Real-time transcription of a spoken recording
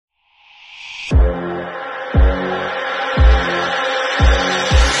For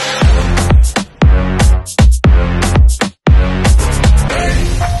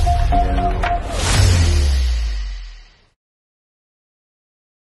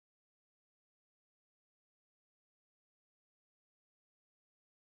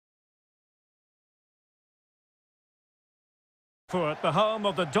the home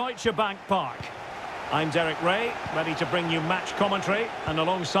of the Deutsche Bank Park. I'm Derek Ray, ready to bring you match commentary, and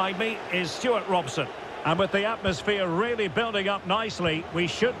alongside me is Stuart Robson. And with the atmosphere really building up nicely, we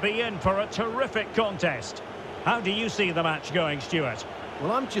should be in for a terrific contest. How do you see the match going, Stuart?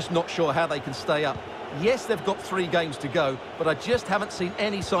 Well, I'm just not sure how they can stay up. Yes, they've got 3 games to go, but I just haven't seen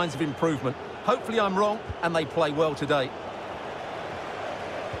any signs of improvement. Hopefully I'm wrong, and they play well today.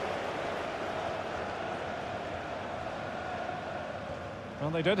 Well,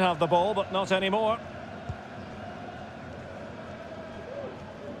 they did have the ball, but not anymore.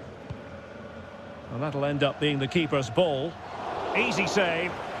 Well, that'll end up being the keeper's ball. Easy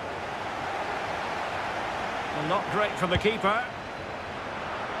save. Well, not great from the keeper.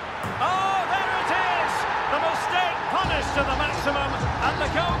 Oh, there it is! The mistake punished to the maximum, and the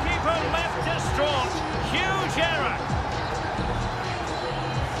goalkeeper left distraught. Huge error.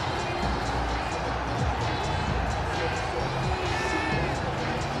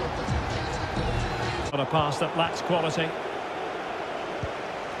 But a pass that lacks quality.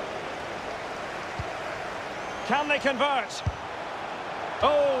 Can they convert?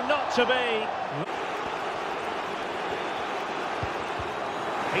 Oh, not to be.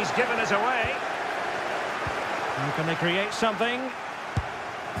 He's given us away. How can they create something?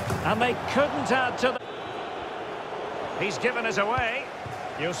 And they couldn't add to the... He's given us away.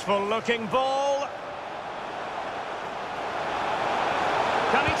 Useful looking ball.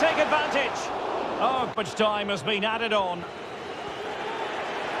 Can he take advantage? Oh, much time has been added on.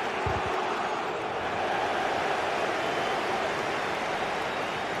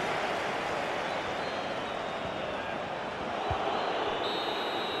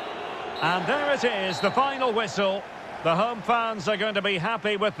 And there it is, the final whistle. The home fans are going to be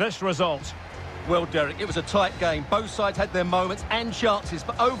happy with this result. Well, Derek, it was a tight game. Both sides had their moments and chances,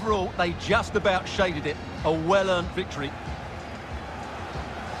 but overall, they just about shaded it. A well-earned victory.